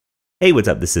Hey, what's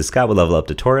up? This is Scott with Level Up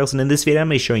Tutorials, and in this video I'm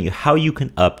going to be showing you how you can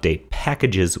update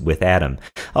packages with Atom.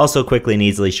 Also quickly and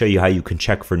easily show you how you can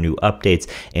check for new updates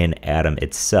in Atom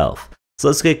itself. So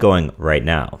let's get going right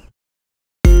now.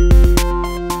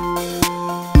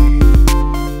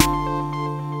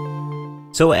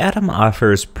 So Atom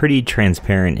offers pretty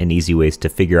transparent and easy ways to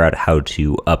figure out how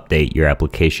to update your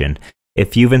application.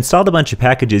 If you've installed a bunch of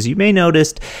packages, you may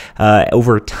notice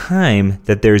over time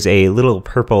that there's a little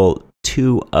purple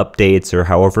 2 updates or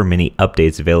however many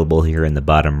updates available here in the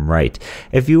bottom right.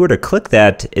 If you were to click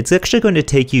that, it's actually going to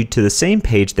take you to the same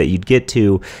page that you'd get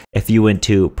to if you went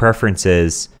to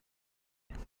Preferences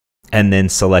and then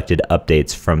selected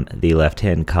Updates from the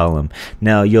left-hand column.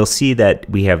 Now you'll see that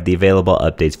we have the available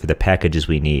updates for the packages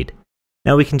we need.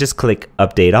 Now we can just click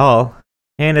Update All,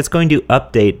 and it's going to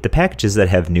update the packages that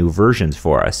have new versions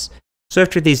for us. So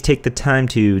after these take the time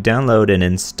to download and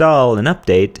install and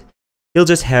update, you'll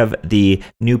just have the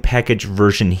new package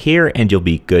version here and you'll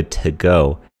be good to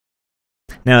go.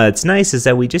 Now, what's nice is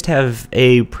that we just have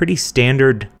a pretty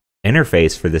standard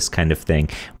interface for this kind of thing.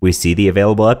 We see the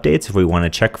available updates. If we want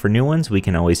to check for new ones, we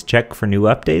can always check for new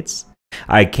updates.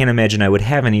 I can't imagine I would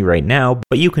have any right now,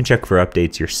 but you can check for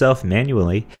updates yourself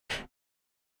manually.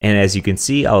 And as you can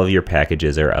see, all of your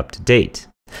packages are up to date.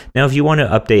 Now, if you want to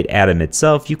update Atom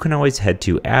itself, you can always head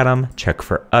to Atom, check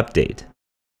for update.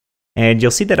 And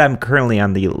you'll see that I'm currently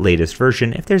on the latest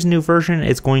version. If there's a new version,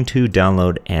 it's going to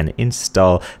download and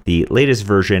install the latest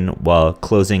version while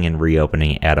closing and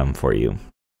reopening Atom for you.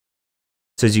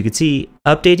 So as you can see,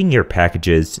 updating your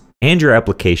packages and your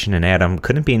application in Atom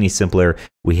couldn't be any simpler.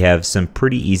 We have some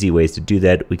pretty easy ways to do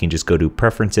that. We can just go to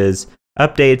Preferences,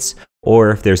 Updates,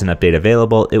 or if there's an update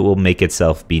available, it will make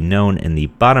itself be known in the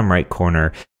bottom right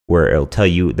corner where it'll tell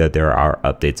you that there are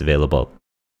updates available.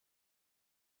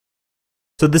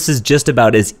 So this is just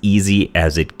about as easy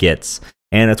as it gets.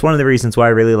 And it's one of the reasons why I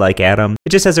really like Atom. It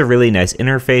just has a really nice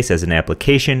interface as an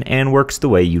application and works the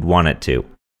way you'd want it to.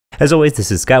 As always,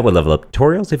 this is Scott with Level Up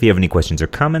Tutorials. If you have any questions or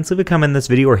comments, leave a comment in this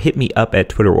video or hit me up at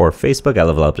Twitter or Facebook at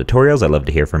Level Up Tutorials. I'd love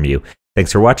to hear from you.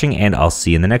 Thanks for watching, and I'll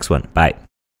see you in the next one. Bye.